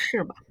方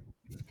式吧。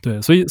对，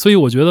所以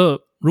我觉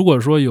得，如果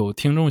说有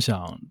听众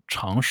想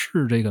尝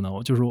试这个呢，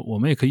就是我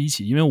们也可以一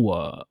起，因为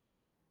我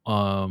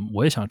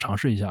也想尝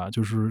试一下，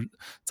就是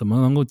怎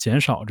么能够减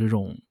少这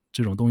种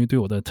东西对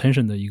我的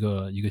attention 的一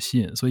个吸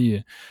引。所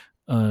以，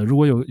如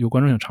果有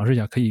观众想尝试一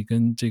下，可以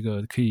这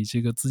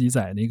个自己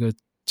在那个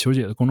球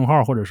姐的公众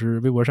号或者是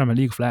微博上面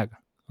立个 flag。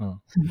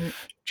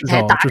至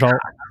还打少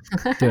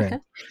对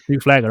立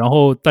个 flag，然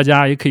后大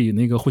家也可以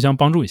那个互相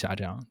帮助一下，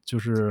这样就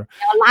是因为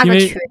要拉个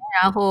群，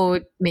然后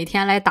每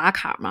天来打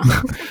卡嘛。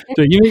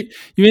对，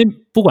因为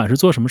不管是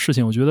做什么事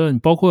情，我觉得你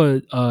包括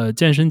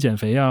健身减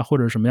肥啊或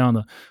者什么样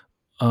的，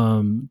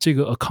这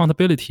个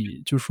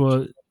accountability 就是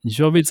说你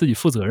需要为自己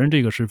负责任，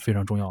这个是非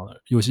常重要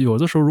的。有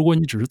的时候，如果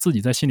你只是自己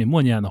在心里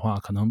默念的话，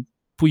可能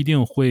不一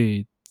定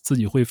自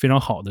己会非常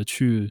好的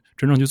去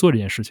真正去做这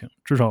件事情。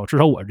至少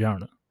我是这样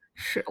的。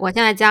是我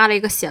现在加了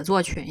一个写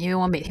作群，因为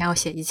我每天要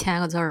写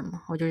1000个字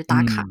嘛，我就是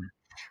打卡。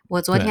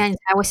我昨天你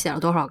猜我写了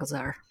多少个字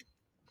儿？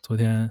昨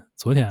天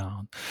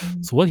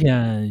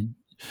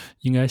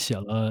应该写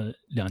了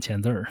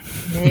2000字儿。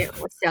没有，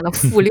我写了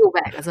负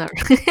600个字儿。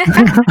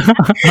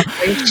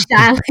我又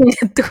删了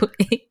一堆。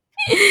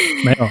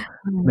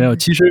没有，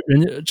其实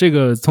人家这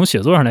个从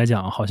写作上来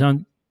讲，好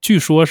像据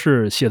说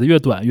是写的越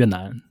短越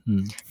难。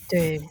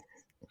对，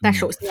但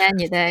首先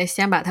你得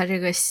先把它这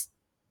个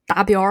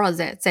达标了，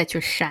再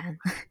去删。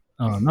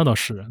那倒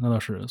是。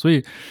所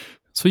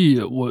以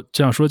我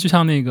这样说，就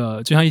像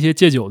一些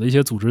戒酒的一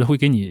些组织会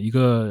给你一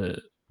个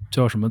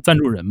叫什么赞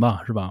助人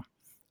吧，是吧？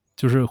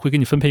就是会给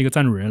你分配一个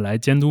赞助人来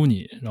监督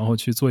你，然后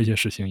去做一些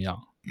事情一样。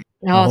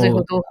然后最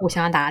后都互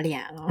相打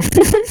脸了。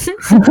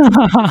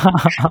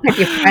快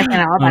递发现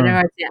了，我把这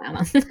段剪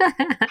了。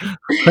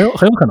很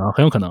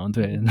有可能，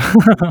对。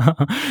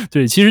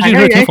对，其实这个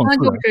人生挺讽刺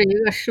的。就是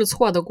一个试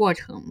错的过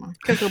程嘛，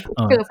这个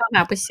方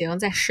法不行，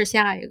再试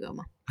下一个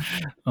嘛。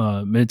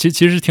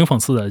其实挺讽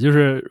刺的，就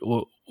是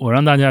我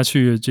让大家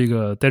去这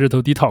个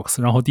digital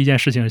detox， 然后第一件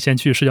事情先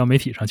去社交媒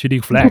体上去立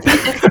个 flag。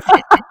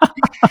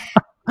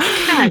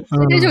看，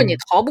这就是你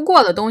逃不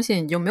过的东西，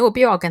你就没有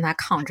必要跟他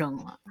抗争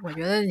了。我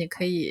觉得你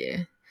可以，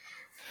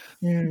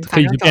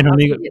可以就变成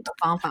那个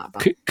方法吧。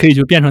可以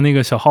就变成那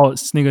个小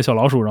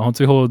老鼠，然后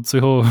最后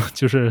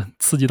就是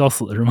刺激到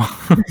死，是吗？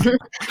不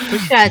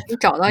是啊，你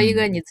找到一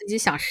个你自己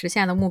想实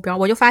现的目标。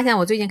我就发现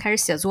我最近开始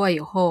写作以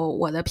后，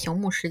我的屏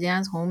幕时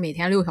间从每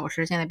天6小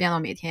时，现在变到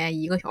每天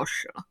1个小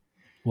时了。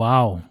哇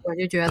哦！我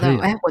就觉得，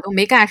我都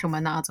没干什么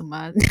呢，怎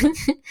么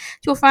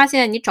就发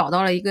现你找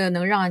到了一个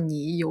能让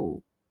你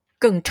有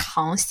更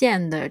长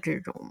线的这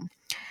种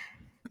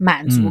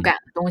满足感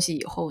的东西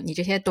以后，你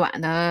这些短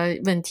的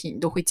问题你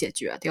都会解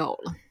决掉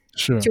了。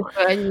是，就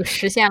和你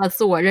实现了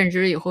自我认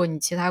知以后，你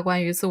其他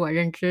关于自我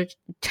认知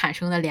产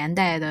生的连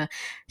带的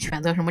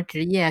选择什么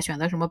职业、选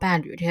择什么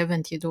伴侣这些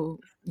问题都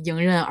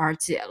迎刃而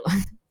解了。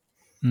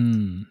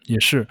也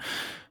是。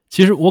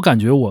其实我感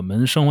觉我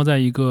们生活在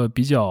一个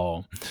比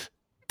较，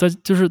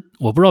就是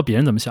我不知道别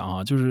人怎么想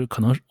啊，就是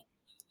可能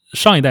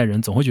上一代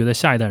人总会觉得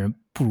下一代人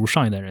不如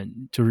上一代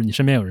人，就是你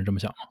身边有人这么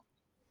想吗？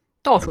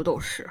到处都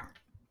是。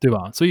对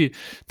吧？所以，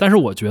但是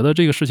我觉得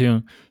这个事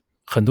情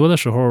很多的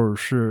时候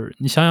是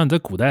你想想，在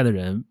古代的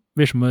人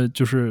为什么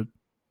就是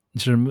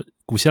什么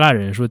古希腊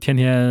人说天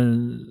天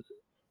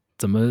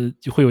怎么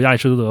就会有亚里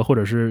士多德或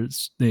者是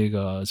那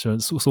个像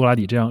苏格拉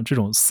底这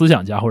种思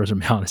想家或者什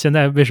么样的？现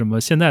在为什么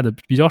现在的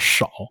比较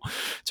少？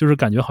就是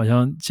感觉好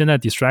像现在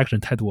distraction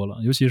太多了，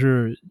尤其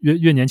是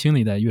越年轻的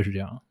一代越是这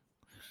样。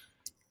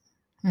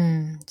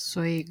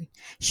所以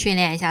训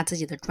练一下自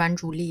己的专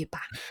注力吧。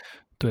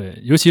对，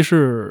尤其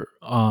是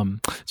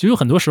其实有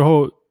很多时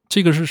候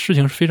这个事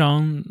情是非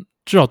常，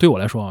至少对我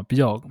来说啊，比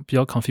较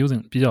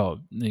confusing，比较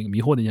那个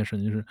迷惑的一件事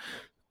情，就是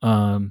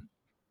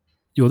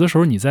有的时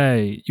候你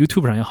在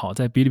YouTube 上也好，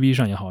在哔哩哔哩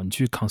上也好，你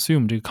去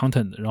consume 这个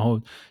content，然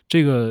后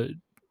这个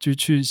就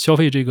去消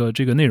费这个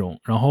内容，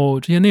然后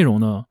这些内容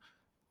呢，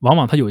往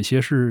往它有一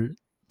些是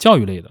教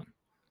育类的，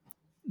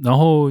然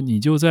后你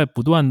就在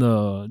不断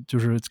的就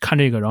是看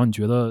这个，然后你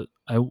觉得，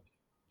哎，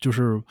就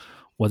是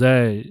我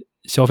在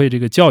消费这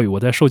个教育，我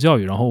在受教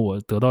育，然后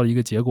我得到一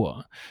个结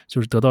果，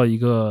就是得到一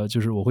个，就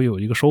是我会有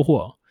一个收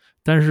获，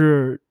但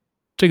是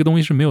这个东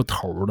西是没有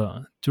头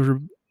的，就是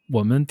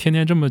我们天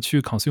天这么去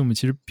consume，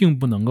其实并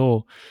不能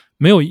够，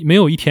没有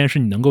一天是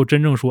你能够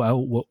真正说，哎，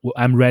我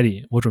I'm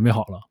ready，我准备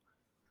好了，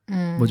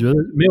我觉得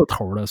没有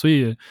头的，所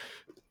以，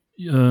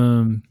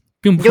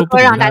并不你就说不鼓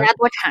励大家，说让大家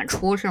多产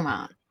出是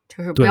吗？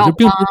就是不对，要光就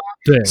并不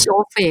对消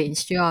费，你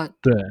需要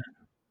对。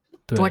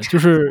对，就多产出。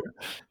是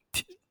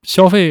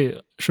消费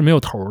是没有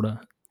头儿的，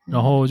然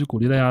嗯，后就鼓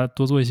励大家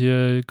多做一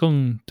些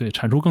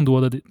产出更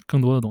多的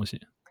东西。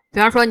比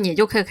方说你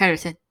就可以开始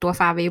先多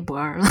发微博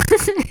了。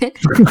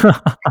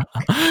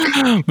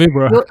微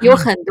博，有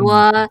很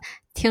多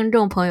听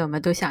众朋友们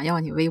都想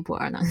要你微博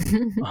呢。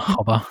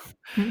好吧，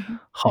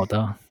好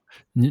的。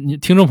你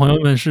听众朋友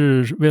们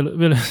是为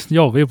了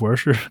要我微博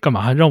是干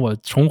嘛？让我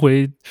重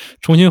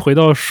新回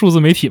到数字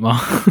媒体吗？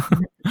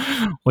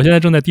我现在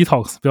正在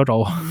detox，不要找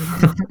我。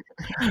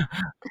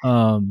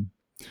嗯，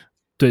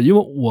对，因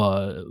为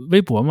我微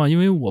博嘛，因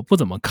为我不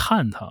怎么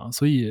看它，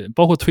所以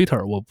包括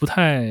Twitter，我不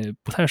太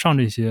上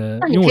这些，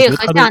那你因为我觉得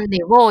它的 可以和像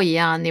Nivo 一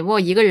样，Nivo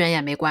一个人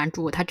也没关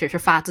注，他只是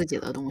发自己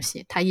的东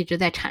西，他一直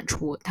在产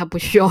出，他不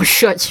需要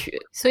摄取，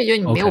所以就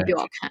你没有 OK 必要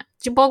看。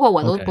就包括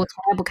我都 OK，从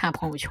来不看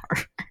朋友圈儿。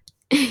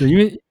对，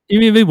因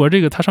为微博这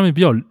个它上面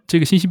这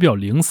个信息比较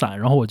零散，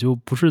然后我就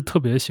不是特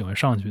别喜欢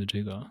上去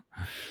这个，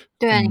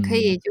对啊，你可嗯，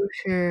以就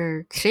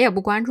是谁也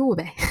不关注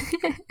呗。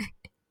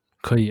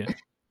可以，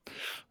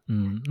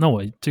那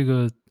我这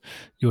个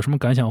有什么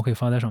感想，我可以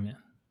发在上面，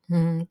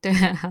对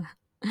啊。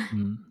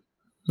嗯，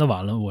那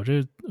完了，我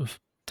这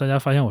大家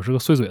发现我是个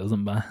碎嘴子怎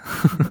么办？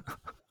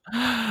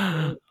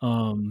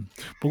嗯，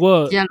不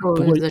过揭露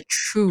不过 the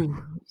true，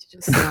就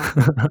希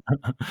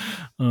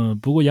望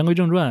不过言归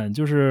正传，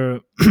就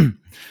是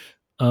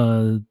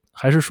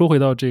还是说回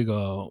到这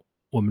个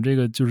我们这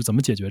个就是怎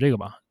么解决这个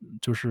吧，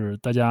就是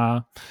大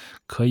家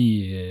可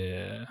以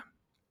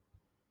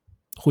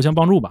互相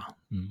帮助吧。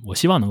我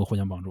希望能够互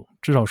相帮助，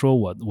至少说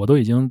我都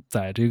已经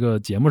在这个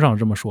节目上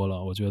这么说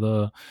了，我觉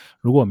得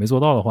如果我没做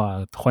到的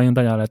话，欢迎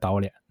大家来打我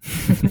脸。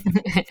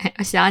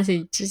我想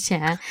起之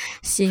前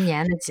新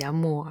年的节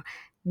目，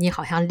你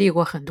好像立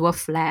过很多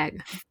flag，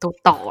都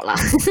倒了。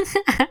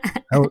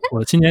还有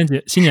我新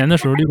年的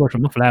时候立过什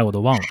么 flag 我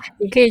都忘了。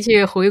你可以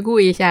去回顾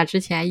一下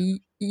之前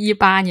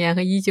18年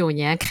和19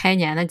年开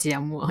年的节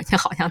目，你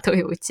好像都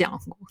有讲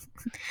过。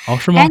哦，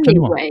是吗？真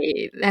的吗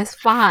？Anyway, that's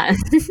fun。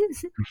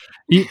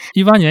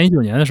18年、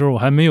19年的时候我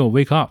还没有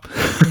wake up。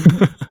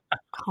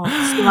好，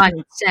希望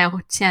你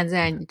现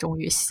在你终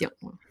于醒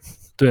了。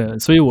对，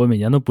所以我每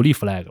年都不立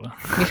flag 了。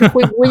你是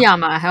灰姑娘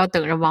吗？还要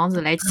等着王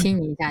子来亲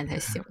你一下你才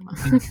醒吗？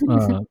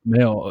没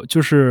有，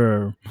就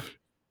是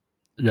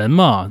人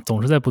嘛，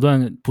总是在不断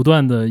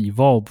的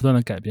evolve，不断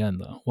的改变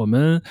的。我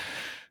们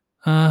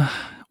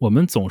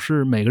总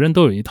是每个人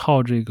都有一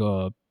套这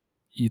个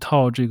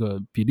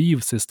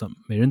belief system，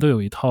每人都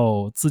有一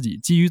套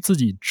基于自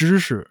己知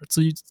识、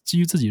基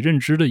于自己认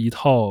知的一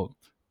套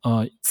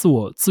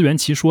自圆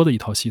其说的一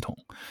套系统。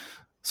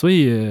所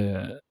以，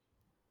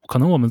可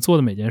能我们做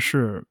的每件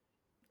事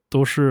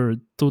都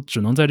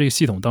只能在这个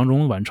系统当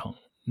中完成，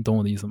你懂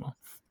我的意思吗？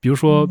比如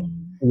说，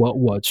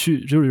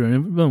就是有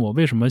人问我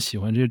为什么喜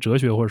欢这些哲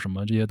学或者什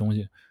么这些东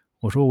西，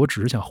我说我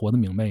只是想活得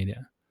明白一点。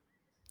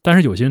但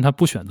是有些人他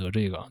不选择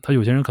这个，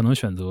有些人可能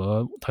选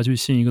择他去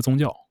信一个宗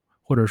教，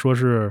或者说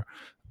是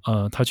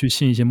他去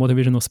信一些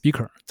motivational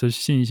speaker，他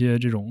信一些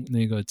这种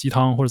那个鸡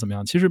汤或者怎么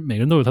样。其实每个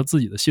人都有他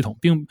自己的系统，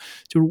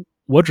就是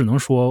我只能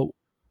说，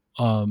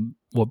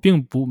我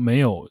并没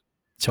有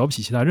瞧不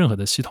起其他任何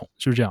的系统，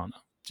就是这样的。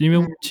因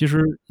为其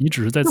实你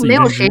只是在自己就没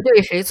有认知，谁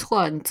对谁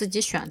错，你自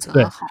己选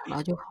对择好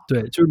了就好。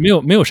对，就是没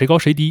有谁高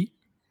谁低，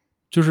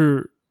就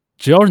是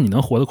只要是你能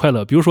活得快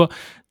乐，比如说，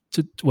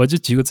我就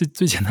举个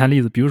最简单的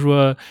例子，比如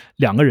说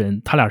两个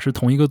人，他俩是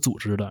同一个组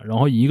织的，然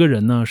后一个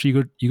人呢是一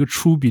个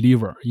true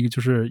believer，一个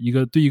就是一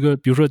个对一个，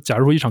比如说假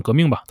如说一场革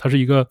命吧，他是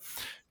一个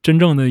真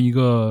正的一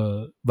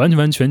个完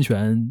完全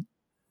全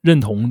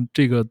认同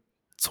这个。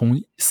从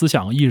思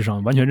想意识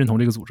上完全认同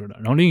这个组织的，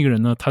然后另一个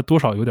人呢，他多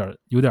少有点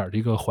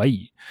这个怀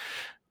疑。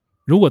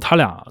如果他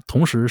俩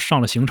同时上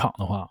了刑场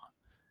的话，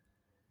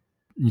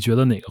你觉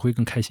得哪个会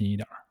更开心一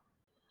点？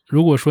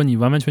如果说你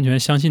完完全全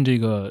相信这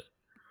个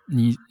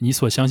你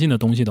所相信的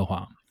东西的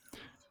话，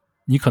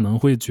你可能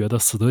会觉得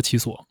死得其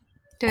所，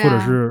对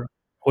啊，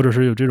或者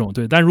是有这种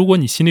对。但如果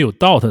你心里有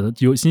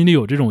doubt，心里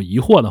有这种疑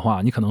惑的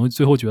话，你可能会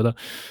最后觉得，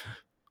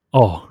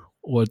哦，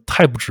我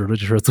太不值了，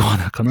这事做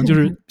的，可能就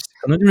是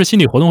心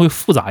理活动会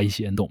复杂一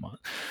些，你懂吗？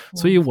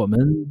所以我们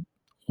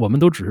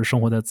都只是生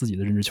活在自己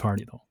的认知圈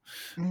里头。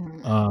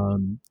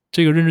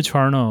这个认知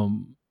圈呢，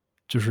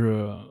就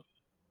是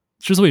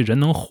之所以人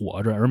能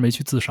活着而没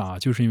去自杀，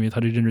就是因为他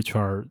这认知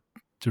圈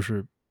就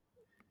是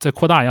在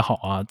扩大也好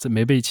啊，在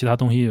没被其他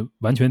东西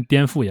完全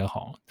颠覆也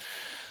好，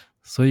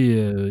所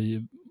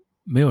以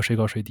没有谁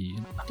高谁低。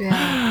对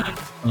啊，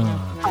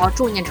好，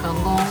祝你成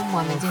功。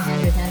我们今天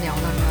就先聊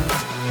到这儿。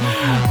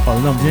好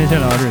的，那我们今天先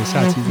聊到这里，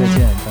下期再见，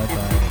拜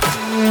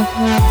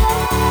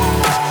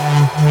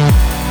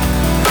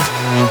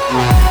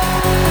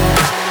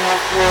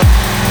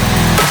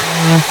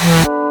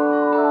拜。